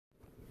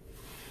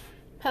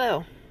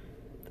Hello,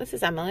 this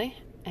is Emily,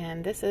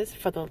 and this is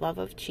For the Love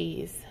of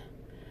Cheese.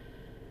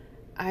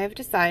 I have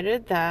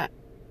decided that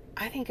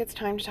I think it's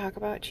time to talk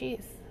about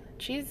cheese.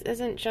 Cheese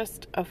isn't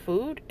just a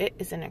food, it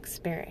is an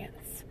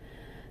experience.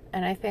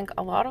 And I think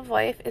a lot of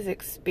life is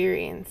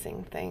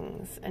experiencing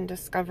things and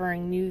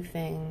discovering new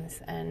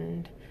things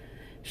and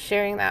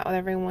sharing that with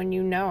everyone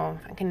you know.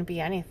 It can be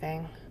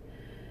anything.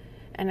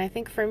 And I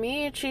think for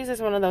me, cheese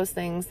is one of those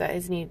things that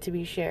is need to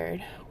be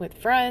shared with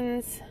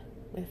friends,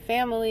 with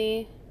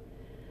family,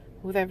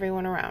 with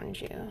everyone around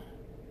you.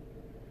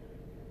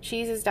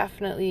 Cheese is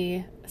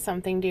definitely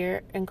something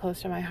dear and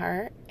close to my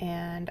heart,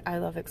 and I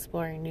love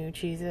exploring new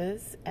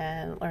cheeses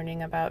and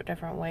learning about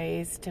different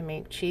ways to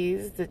make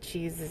cheese, the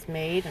cheese is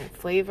made, and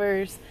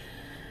flavors,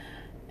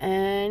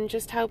 and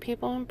just how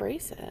people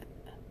embrace it.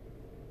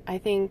 I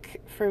think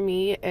for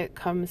me, it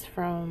comes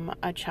from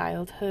a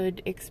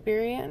childhood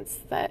experience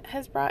that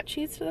has brought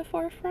cheese to the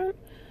forefront,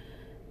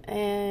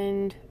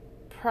 and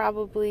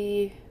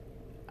probably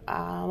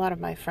a lot of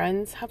my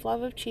friends have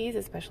love of cheese,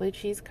 especially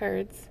cheese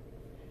curds.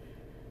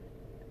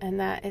 And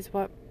that is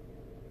what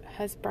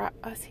has brought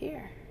us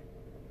here.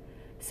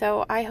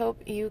 So I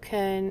hope you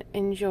can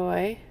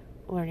enjoy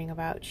learning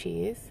about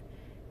cheese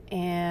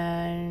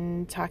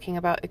and talking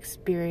about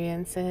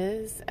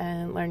experiences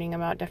and learning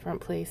about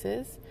different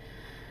places.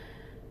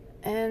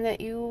 And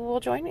that you will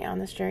join me on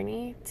this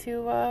journey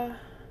to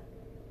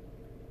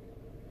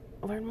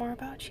learn more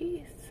about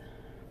cheese.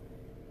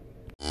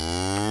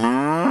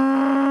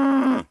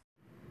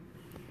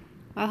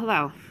 Well,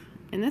 hello.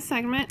 In this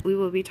segment, we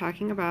will be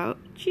talking about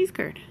cheese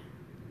curd.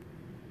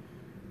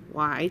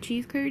 Why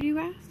cheese curd, you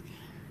ask?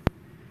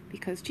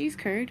 Because cheese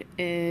curd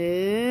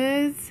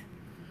is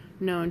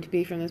known to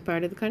be from this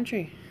part of the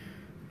country.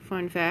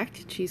 Fun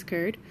fact, cheese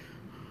curd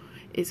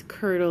is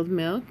curdled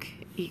milk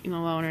eaten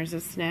alone as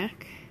a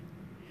snack.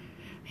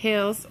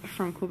 Hails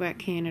from Quebec,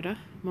 Canada,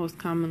 most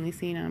commonly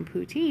seen on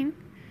poutine,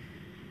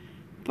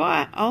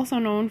 but also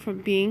known for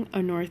being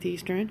a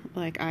northeastern,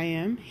 like I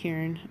am, here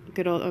in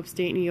good old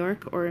upstate New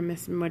York or in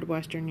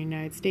Midwestern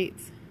United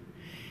States.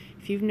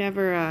 If you've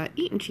never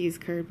eaten cheese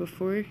curd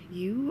before,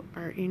 you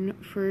are in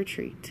for a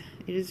treat.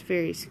 It is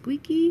very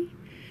squeaky,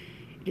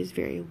 it is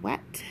very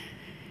wet,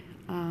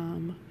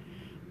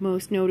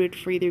 most noted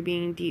for either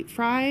being deep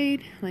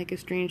fried, like a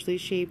strangely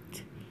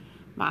shaped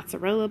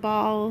mozzarella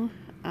ball,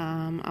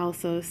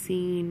 also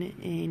seen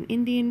in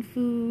Indian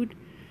food.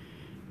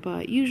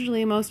 But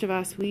usually most of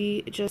us,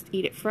 we just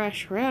eat it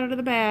fresh, right out of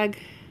the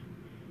bag,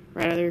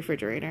 right out of the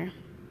refrigerator.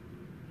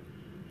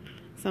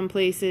 Some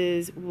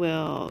places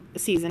will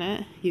season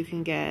it. You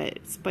can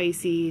get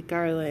spicy,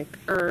 garlic,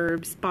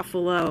 herbs,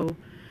 buffalo.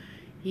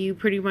 You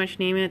pretty much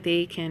name it,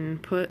 they can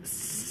put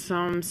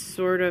some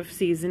sort of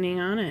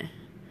seasoning on it.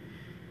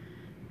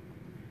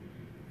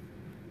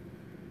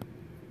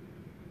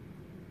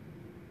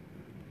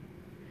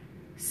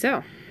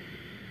 So,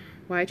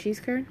 why cheese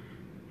curd?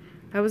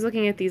 I was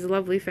looking at these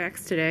lovely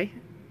facts today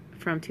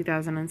from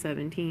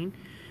 2017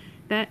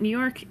 that New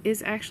York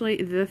is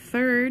actually the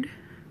third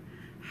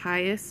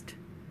highest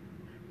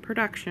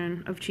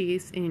production of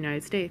cheese in the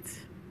United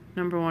States.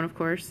 Number one, of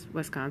course,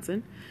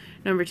 Wisconsin.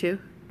 Number two,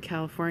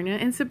 California.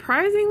 And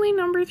surprisingly,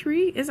 number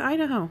three is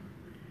Idaho.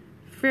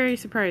 Very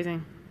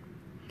surprising.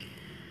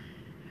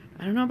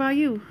 I don't know about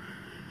you.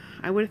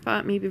 I would have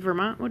thought maybe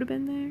Vermont would have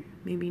been there.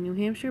 Maybe New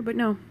Hampshire, but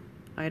no,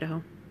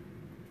 Idaho.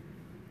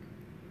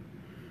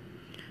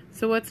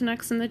 So what's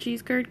next in the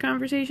cheese curd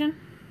conversation?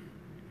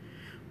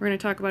 We're going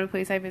to talk about a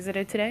place I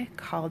visited today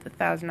called the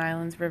Thousand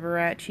Islands River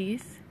Rat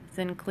Cheese. It's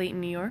in Clayton,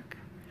 New York.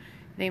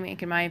 They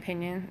make, in my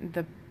opinion,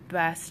 the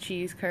best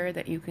cheese curd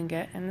that you can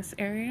get in this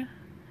area.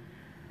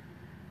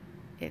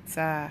 It's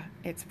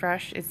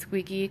fresh, it's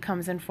squeaky,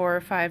 comes in 4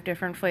 or 5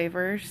 different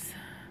flavors.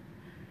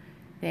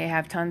 They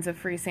have tons of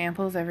free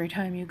samples every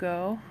time you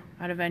go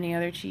out of any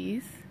other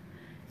cheese.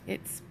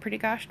 It's pretty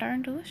gosh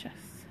darn delicious.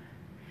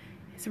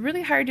 It's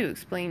really hard to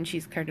explain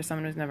cheese curd to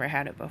someone who's never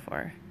had it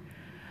before.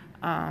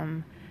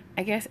 I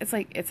guess it's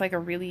like a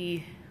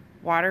really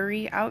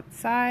watery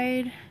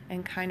outside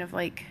and kind of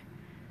like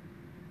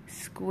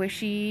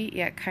squishy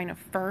yet kind of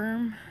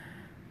firm.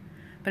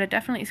 But it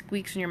definitely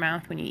squeaks in your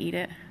mouth when you eat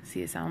it. So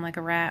you sound like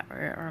a rat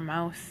or a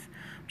mouse,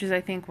 which is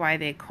I think why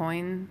they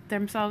coined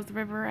themselves the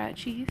river rat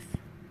cheese.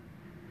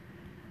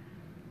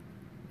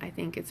 I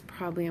think it's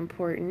probably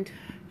important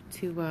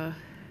to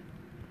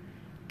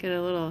get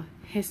a little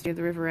history of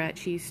the River Rat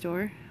Cheese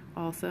store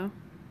also.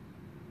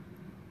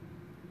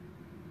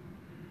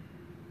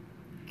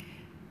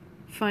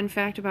 Fun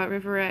fact about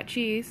River Rat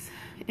Cheese,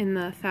 in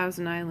the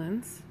Thousand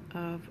Islands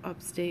of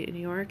upstate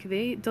New York,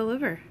 they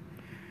deliver.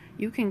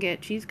 You can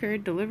get cheese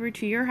curd delivered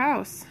to your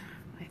house.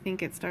 I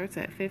think it starts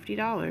at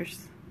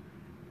 $50.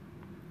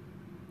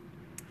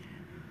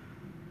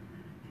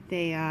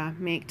 They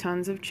make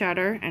tons of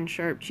cheddar and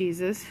sharp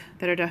cheeses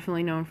that are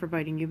definitely known for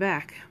biting you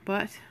back,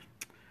 but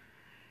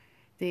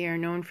they are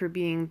known for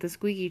being the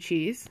squeaky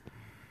cheese,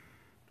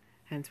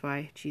 hence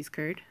why cheese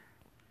curd.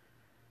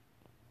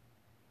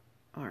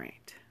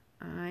 Alright,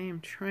 I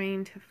am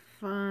trying to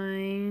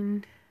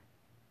find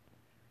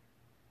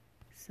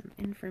some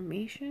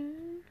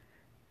information.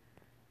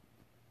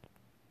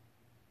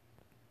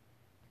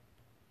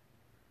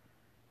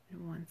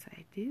 And once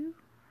I do,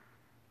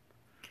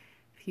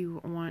 if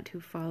you want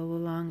to follow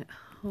along at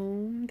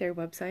home, their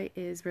website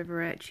is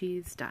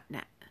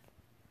riveretcheese.net.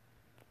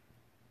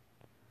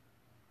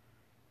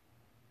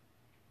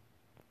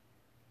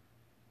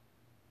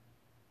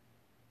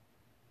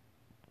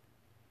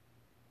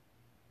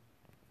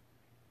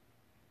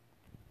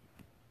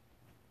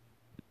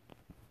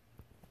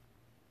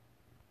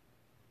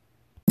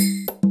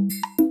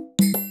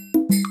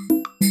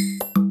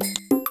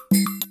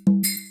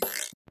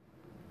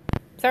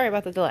 Sorry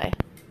about the delay.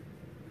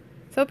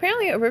 So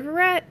apparently a river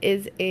rat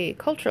is a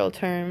cultural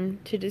term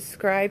to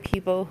describe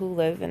people who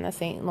live in the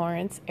St.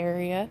 Lawrence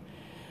area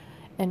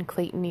in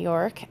Clayton, New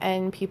York,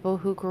 and people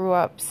who grew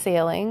up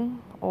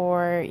sailing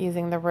or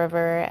using the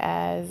river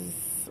as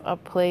a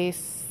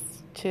place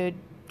to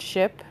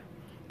ship,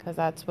 because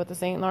that's what the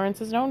St. Lawrence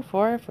is known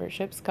for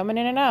ships coming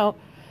in and out,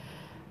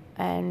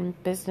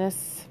 and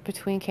business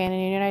between Canada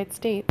and the United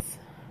States.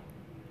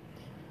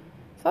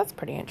 So that's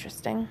pretty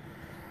interesting.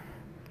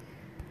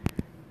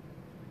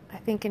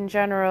 I think in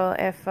general,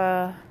 if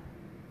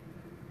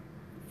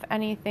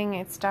anything,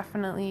 it's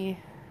definitely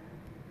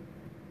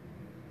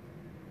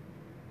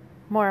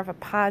more of a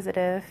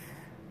positive,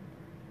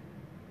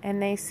 and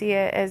they see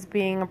it as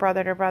being a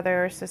brother to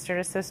brother or sister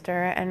to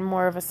sister, and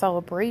more of a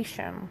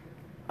celebration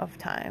of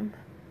time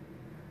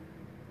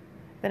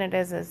than it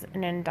is as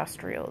an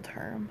industrial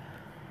term.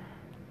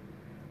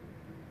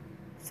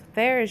 So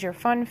there is your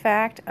fun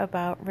fact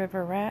about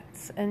river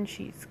rats and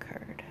cheese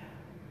curd.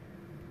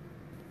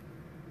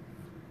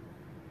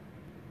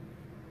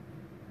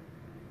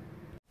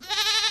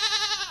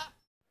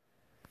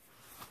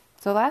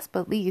 So last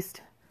but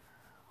least,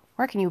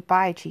 where can you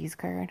buy cheese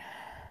curd?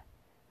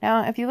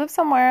 Now, if you live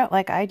somewhere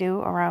like I do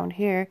around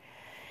here,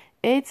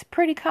 it's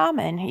pretty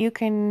common. You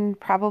can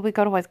probably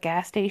go to a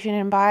gas station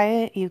and buy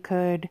it. You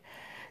could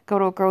go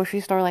to a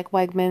grocery store like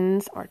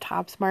Wegmans or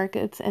Tops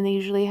Markets, and they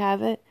usually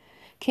have it.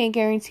 Can't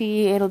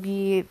guarantee it'll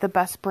be the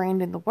best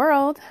brand in the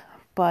world,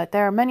 but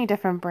there are many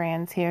different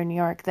brands here in New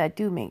York that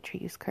do make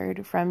cheese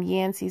curd, from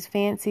Yancey's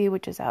Fancy,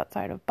 which is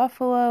outside of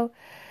Buffalo,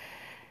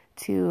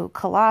 to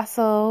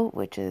Colossal,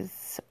 which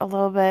is a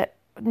little bit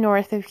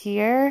north of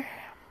here.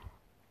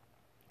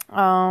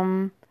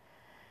 Some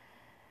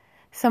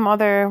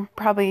other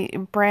probably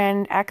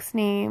brand X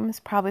names,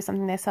 probably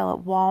something they sell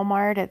at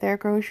Walmart at their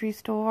grocery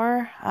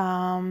store.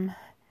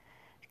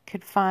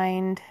 Could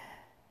find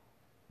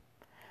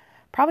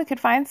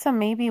some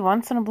maybe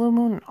once in a blue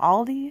moon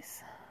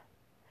Aldi's.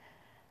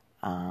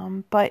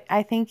 But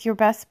I think your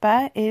best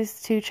bet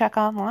is to check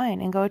online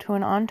and go to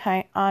an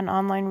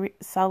online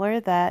seller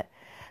that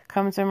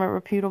comes from a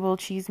reputable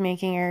cheese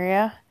making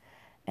area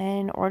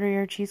and order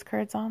your cheese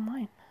curds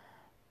online.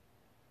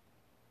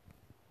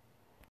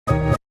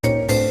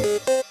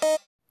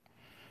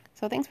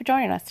 So thanks for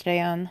joining us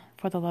today on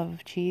For the Love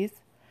of Cheese.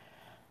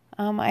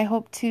 I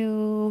hope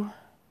to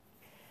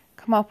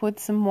come up with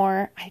some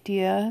more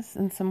ideas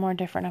and some more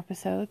different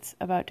episodes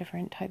about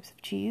different types of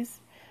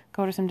cheese.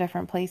 Go to some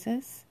different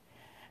places,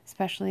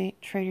 especially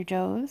Trader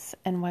Joe's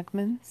and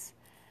Wegmans.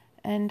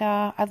 And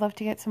I'd love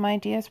to get some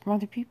ideas from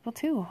other people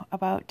too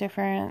about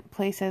different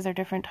places or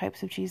different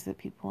types of cheese that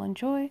people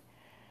enjoy.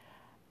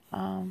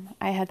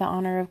 I had the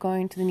honor of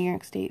going to the New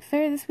York State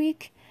Fair this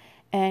week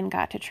and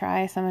got to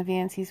try some of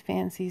Yancey's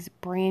Fancy's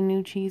brand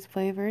new cheese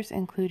flavors,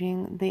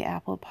 including the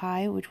apple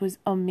pie, which was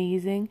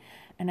amazing,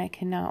 and I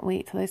cannot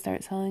wait till they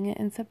start selling it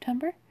in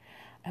September.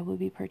 I will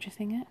be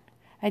purchasing it.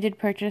 I did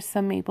purchase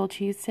some maple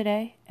cheese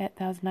today at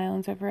Thousand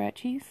Islands Riverette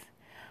Cheese,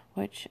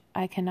 which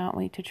I cannot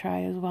wait to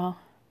try as well.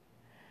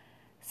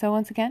 So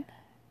once again,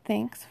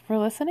 thanks for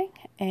listening,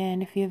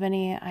 and if you have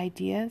any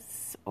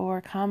ideas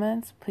or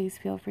comments, please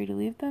feel free to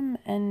leave them,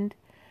 and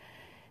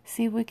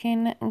see if we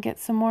can get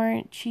some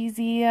more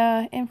cheesy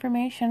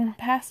information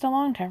passed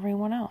along to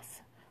everyone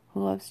else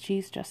who loves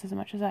cheese just as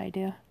much as I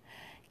do.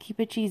 Keep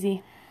it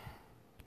cheesy.